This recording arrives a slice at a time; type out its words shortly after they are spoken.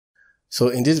So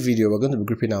in this video, we're going to be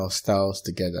grouping our styles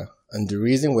together. And the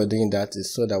reason we're doing that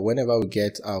is so that whenever we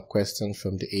get our question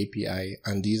from the API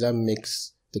and the user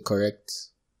makes the correct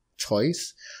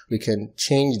choice, we can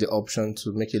change the option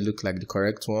to make it look like the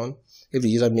correct one. If the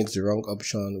user makes the wrong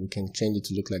option, we can change it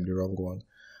to look like the wrong one.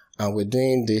 And we're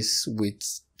doing this with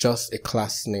just a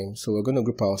class name. So we're going to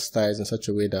group our styles in such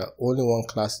a way that only one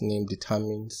class name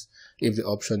determines if the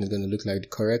option is going to look like the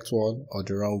correct one or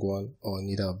the wrong one or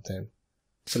neither of them.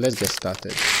 So let's get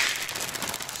started.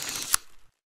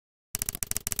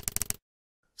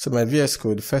 So my VS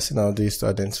Code, the first thing I'll do is to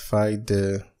identify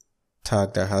the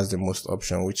tag that has the most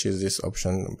option, which is this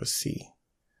option number C,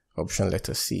 option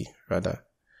letter C rather.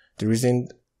 The reason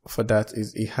for that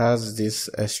is it has this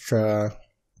extra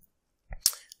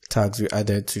tags we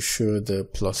added to show the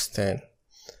 +10.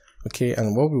 Okay,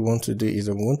 and what we want to do is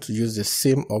we want to use the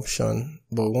same option,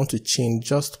 but we want to change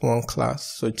just one class.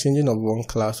 So changing of one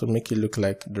class will make it look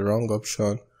like the wrong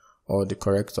option or the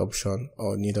correct option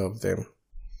or neither of them.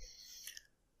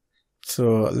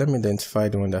 So let me identify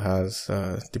the one that has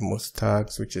the most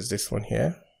tags, which is this one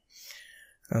here.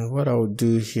 And what I'll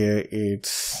do here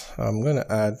is I'm going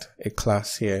to add a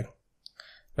class here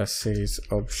that says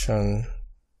option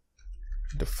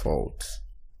default,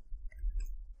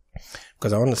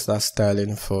 because I want to start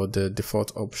styling for the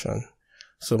default option.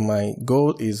 So my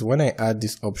goal is when I add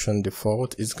this option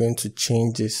default, it's going to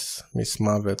change this Miss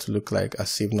Marvel to look like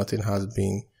as if nothing has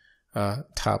been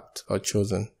tapped or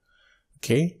chosen.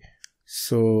 Okay,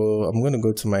 so I'm going to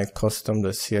go to my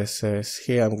custom.css.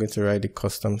 Here I'm going to write the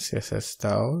custom CSS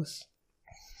styles.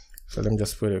 So let me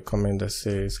just put a comment that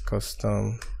says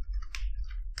custom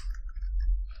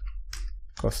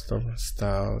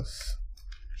styles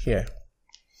here.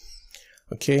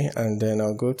 Okay, and then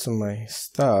I'll go to my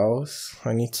styles.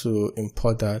 I need to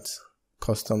import that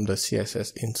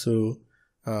custom.css into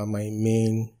my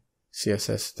main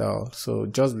CSS style. So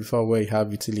just before where you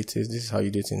have utilities, this is how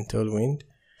you do it in Tailwind.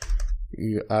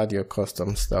 You add your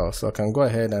custom style. So I can go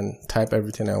ahead and type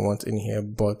everything I want in here,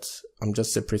 but I'm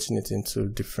just separating it into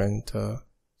different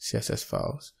CSS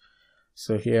files.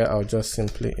 So here I'll just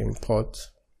simply import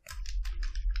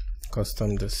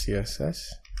custom.css.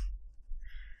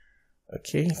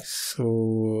 Okay, so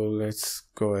let's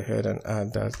go ahead and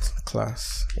add that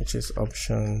class, which is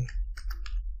option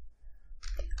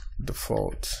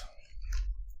default.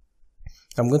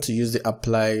 I'm going to use the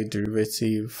apply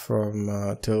derivative from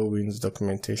Tailwind's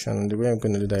documentation. And the way I'm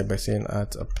going to do that by saying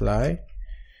add apply,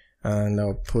 and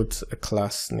I'll put a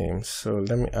class name. So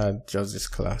let me add just this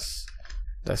class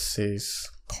that says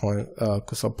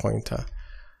cursor pointer.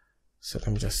 So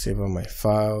let me just save all my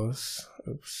files.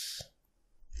 Oops.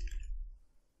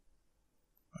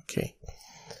 Okay,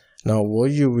 now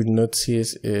what you will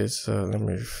notice is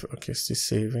still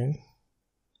saving.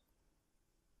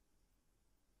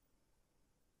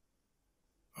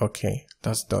 Okay,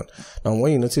 that's done. Now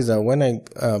what you notice that when I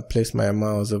place my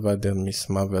mouse over the Miss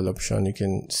Marvel option, you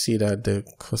can see that the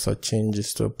cursor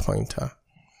changes to a pointer.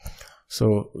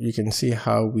 So you can see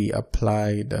how we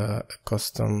applied a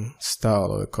custom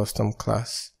style or a custom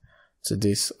class to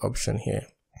this option here.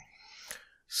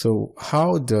 So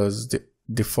how does the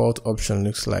default option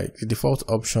looks like? The default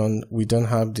option, we don't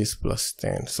have this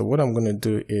 +10. So what I'm going to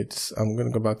do is I'm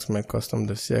going to go back to my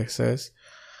custom.css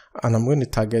and I'm going to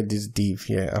target this div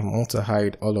here. I want to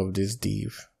hide all of this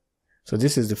div. So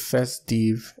this is the first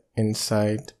div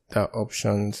inside the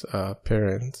options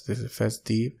parent. This is the first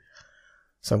div.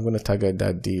 So I'm going to target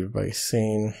that div by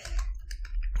saying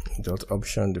dot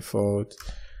option default.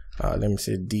 Let me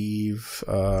say div.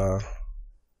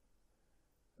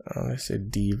 Let's say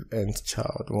div and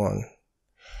child 1.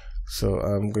 So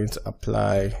I'm going to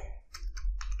apply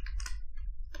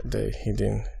the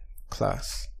hidden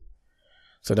class.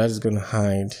 So that is going to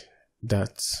hide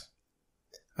that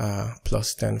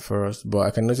 +10 for us. But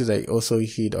I can notice that it also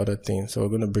hid other things. So we're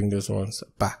going to bring those ones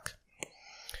back.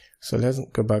 So let's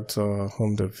go back to our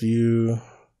home.view.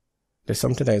 There's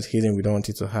something that is hidden we don't want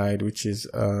it to hide, which is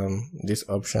this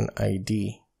option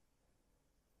ID.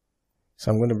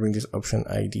 So I'm going to bring this option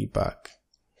ID back.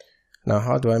 Now,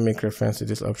 how do I make reference to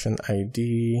this option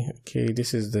ID? Okay,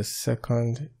 this is the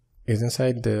second, is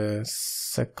inside the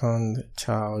second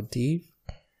child div.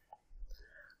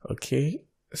 Okay,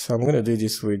 so I'm going to do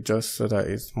this way just so that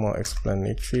it's more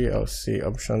explanatory. I'll say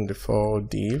option default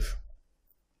div.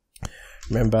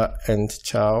 Remember end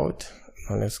child.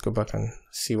 Now let's go back and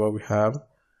see what we have.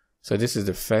 So this is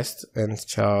the first end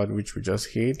child, which we just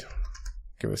hid.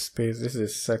 Give a space. This is the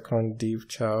second div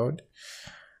child,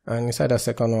 and inside that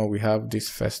second one we have this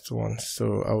first one.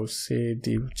 So I will say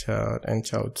div child end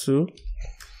child 2,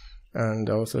 and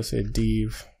I also say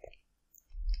div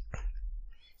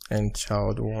and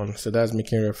child1. So that's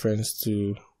making reference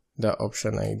to that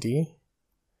option ID.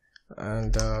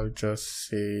 And I'll just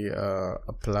say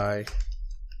apply.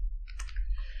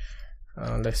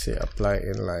 Let's say apply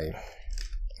inline.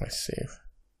 Let's save.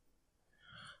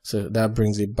 So that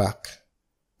brings it back.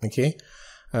 Okay.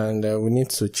 And we need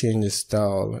to change the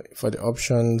style. For the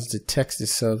options, the text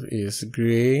itself is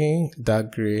gray,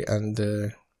 dark gray, and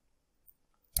the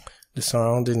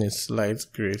surrounding is light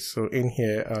gray. So in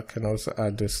here, I can also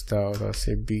add the style. I'll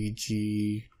say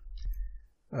BG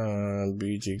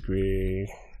gray.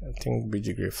 I think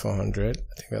BG gray 400.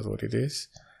 I think that's what it is.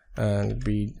 And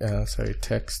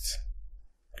text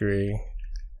gray.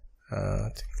 I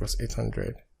think it was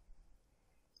 800.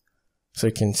 So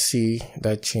you can see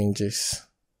that changes.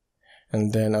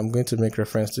 And then I'm going to make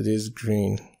reference to this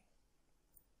green.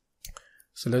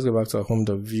 So let's go back to our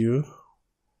home.view.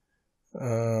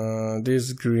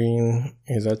 This green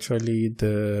is actually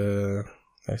the,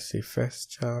 let's say,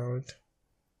 first child,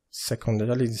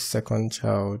 actually the second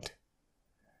child.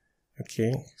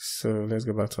 Okay, so let's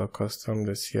go back to our custom,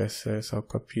 the CSS. I'll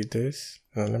copy this.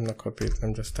 No, let me not copy it. Let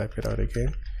me just type it out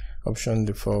again. Option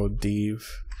default div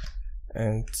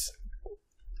and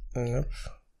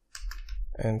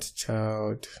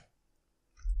child.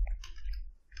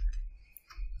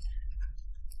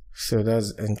 So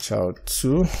that's in child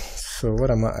 2. So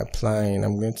what am I applying?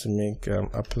 I'm going to make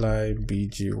apply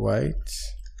BG white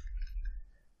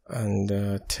and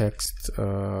text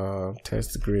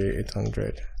gray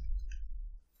 800.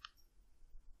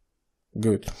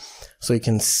 Good. So you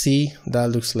can see that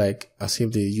looks like as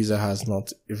if the user has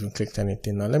not even clicked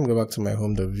anything. Now let me go back to my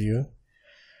home.view.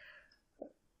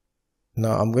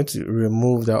 Now I'm going to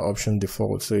remove that option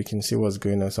default so you can see what's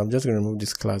going on. So I'm just going to remove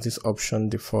this class, this option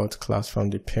default class from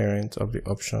the parent of the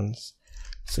options.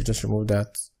 So just remove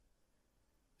that.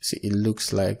 See, it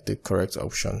looks like the correct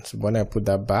option. So when I put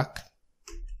that back,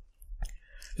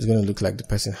 it's going to look like the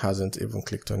person hasn't even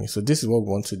clicked on it. So this is what we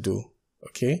want to do.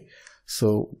 Okay.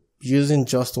 So using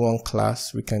just one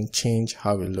class, we can change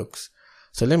how it looks.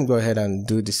 So let me go ahead and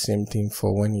do the same thing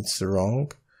for when it's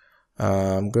wrong.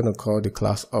 I'm going to call the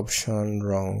class option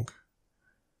wrong.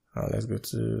 Let's go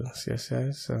to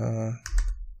CSS.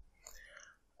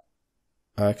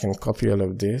 I can copy all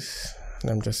of this.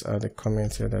 Let me just add a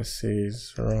comment here that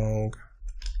says wrong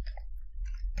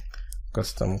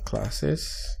custom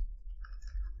classes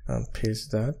and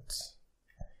paste that.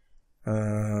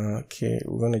 Okay,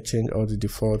 we're going to change all the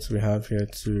defaults we have here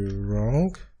to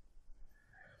wrong.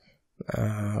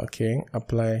 Okay,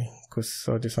 apply,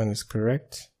 so this one is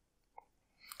correct.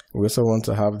 We also want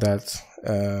to have that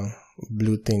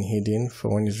blue thing hidden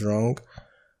for when it's wrong,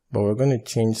 but we're going to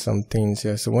change some things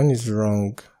here. So when it's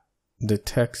wrong, the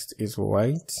text is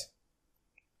white.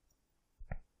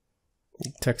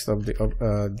 The text of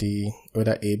the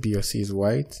whether A, B, or C is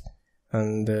white,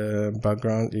 and the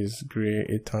background is gray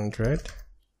 800.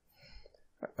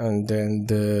 And then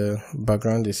the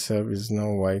background itself is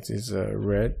not white, it's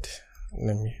red.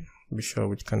 Let me be sure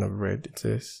which kind of red it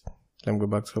is. Let me go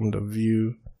back to the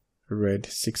view. Red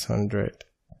 600,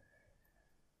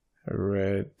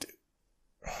 red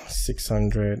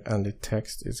 600, and the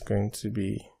text is going to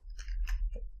be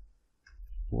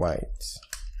white.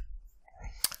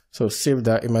 So save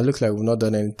that. It might look like we've not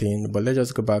done anything, but let's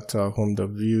just go back to our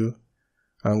home.view.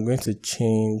 I'm going to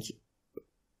change,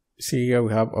 see here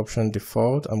we have option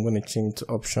default. I'm going to change to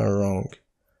option wrong.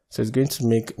 So it's going to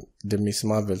make the Miss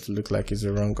Marvel to look like it's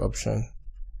the wrong option.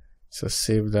 So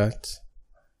save that.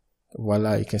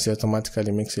 Voila, you can see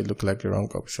automatically makes it look like the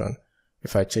wrong option.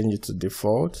 If I change it to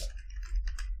default,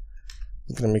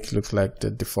 it's going to make it look like the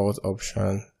default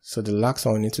option. So the last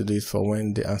one we need to do is for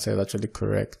when the answer is actually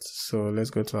correct. So let's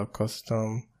go to our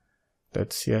custom.css.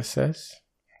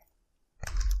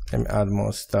 Let me add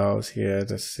more styles here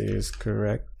that says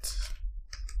correct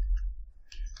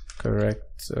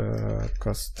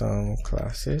custom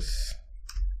classes.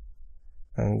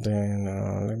 And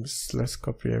then let's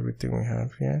copy everything we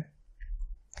have here.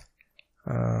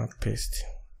 Paste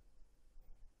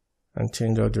and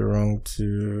change all the wrong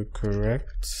to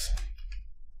correct.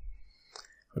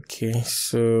 Okay,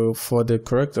 so for the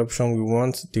correct option, we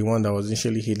want the one that was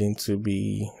initially hidden to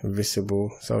be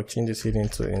visible. So I'll change this hidden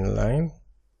to inline.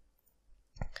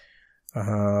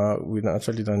 We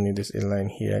actually don't need this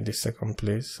inline here, the second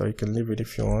place, so you can leave it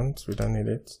if you want. We don't need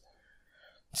it.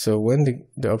 So when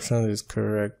the option is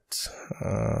correct,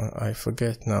 I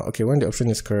forget now. Okay, when the option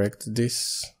is correct,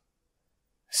 this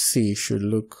C should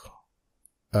look,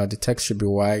 the text should be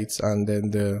white, and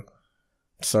then the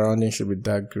surrounding should be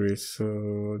dark gray.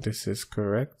 So this is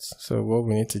correct. So what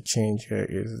we need to change here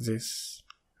is this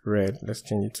red. Let's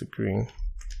change it to green.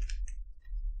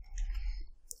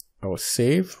 I will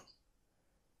save.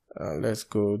 Let's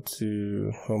go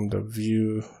to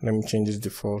home.view. Let me change this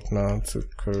default now to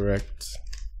correct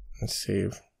and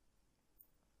save.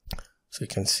 So you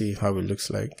can see how it looks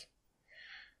like.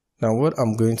 Now what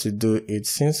I'm going to do is,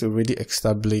 since we already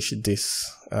established this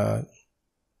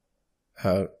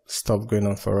stuff going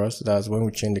on for us, that's when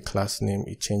we change the class name,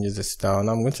 it changes the style.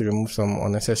 Now I'm going to remove some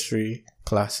unnecessary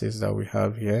classes that we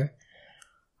have here.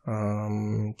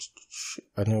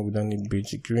 I know we don't need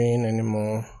beige green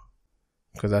anymore,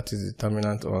 because that is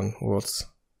determinant on what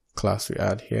class we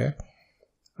add here.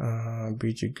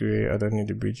 Beige gray, I don't need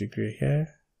the beige gray here.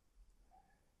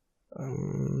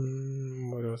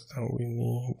 What else do we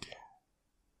need?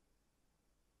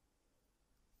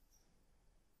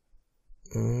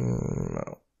 What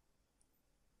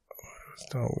else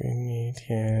do we need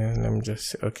here? Let me just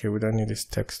say, okay, we don't need this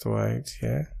text white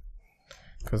here,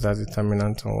 because that's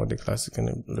determinant on what the class is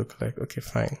gonna look like. Okay,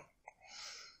 fine.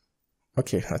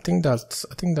 Okay, I think that's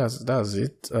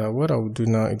it. What I'll do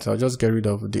now is I'll just get rid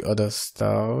of the other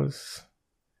styles,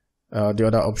 the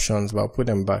other options, but I'll put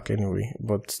them back anyway.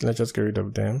 But let's just get rid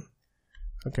of them.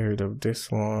 I'll get rid of this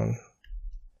one,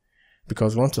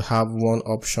 because we want to have one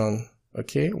option,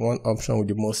 okay, one option with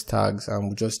the most tags, and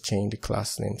we'll just change the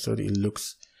class name so that it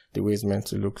looks the way it's meant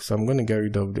to look. So I'm going to get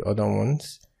rid of the other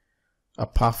ones,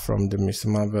 apart from the Miss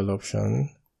Marvel option,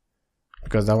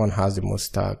 because that one has the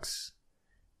most tags.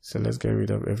 So let's get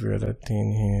rid of every other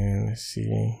thing here. Let's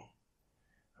see.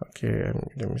 Okay, I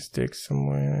made a mistake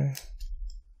somewhere.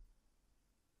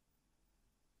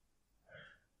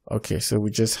 Okay, so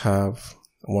we just have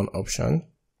one option.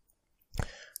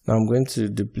 Now I'm going to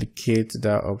duplicate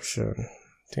that option.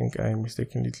 I think I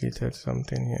mistakenly deleted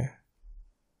something here.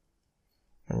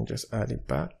 Let me just add it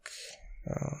back.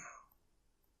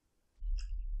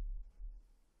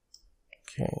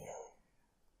 Okay.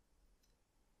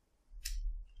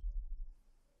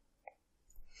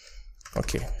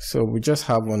 Okay, so we just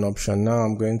have one option. Now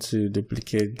I'm going to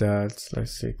duplicate that.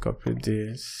 Let's say copy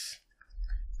this,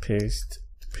 paste,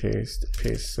 paste,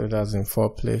 paste. So that's in 4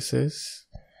 places.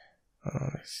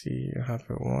 Let's see, I have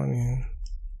a warning.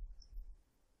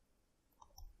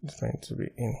 It's going to be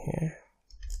in here.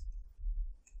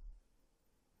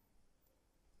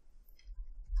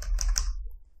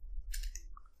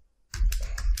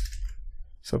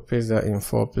 So paste that in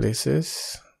 4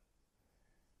 places.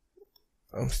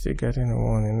 I'm still getting a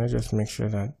warning. Let's just make sure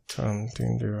that I'm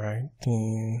doing the right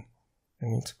thing. I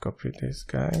need to copy this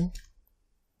guy and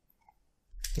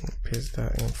paste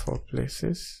that in 4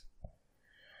 places.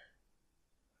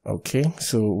 Okay,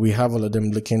 so we have all of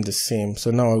them looking the same.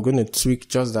 So now we're going to tweak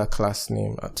just that class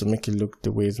name to make it look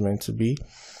the way it's meant to be.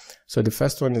 So the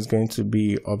first one is going to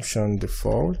be option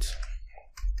default.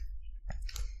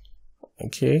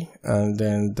 Okay, and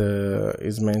then the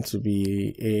is meant to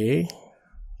be A,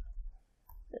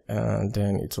 and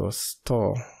then it was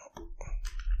store.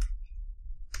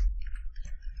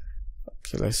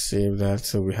 Okay, let's save that.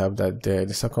 So we have that there.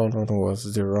 The second one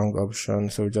was the wrong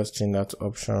option, so we just change that to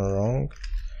option wrong,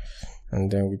 and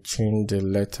then we change the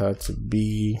letter to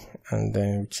B, and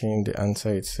then we change the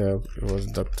answer itself. It was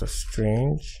Dr.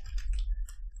 Strange.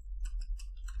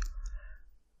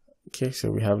 Okay,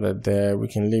 so we have that there. We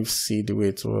can leave C the way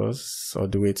it was, or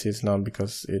the way it is now,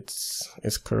 because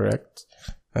it's correct.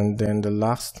 And then the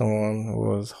last one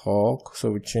was Hawk,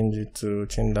 so we change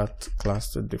that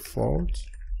class to default.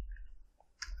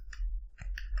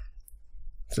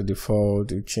 To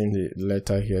default, we change the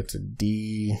letter here to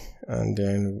D, and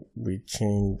then we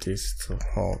change this to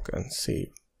Hawk and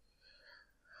save.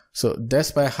 So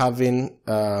despite having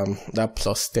that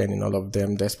 +10 in all of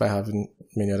them, despite having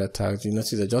many other tags, you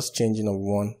notice that just changing of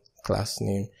one class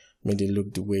name made it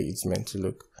look the way it's meant to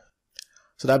look.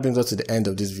 So that brings us to the end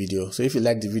of this video. So if you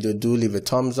like the video, do leave a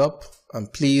thumbs up,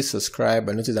 and please subscribe.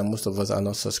 I notice that most of us are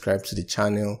not subscribed to the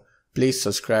channel. Please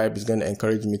subscribe. It's going to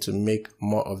encourage me to make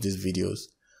more of these videos.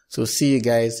 So see you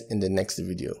guys in the next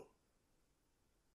video.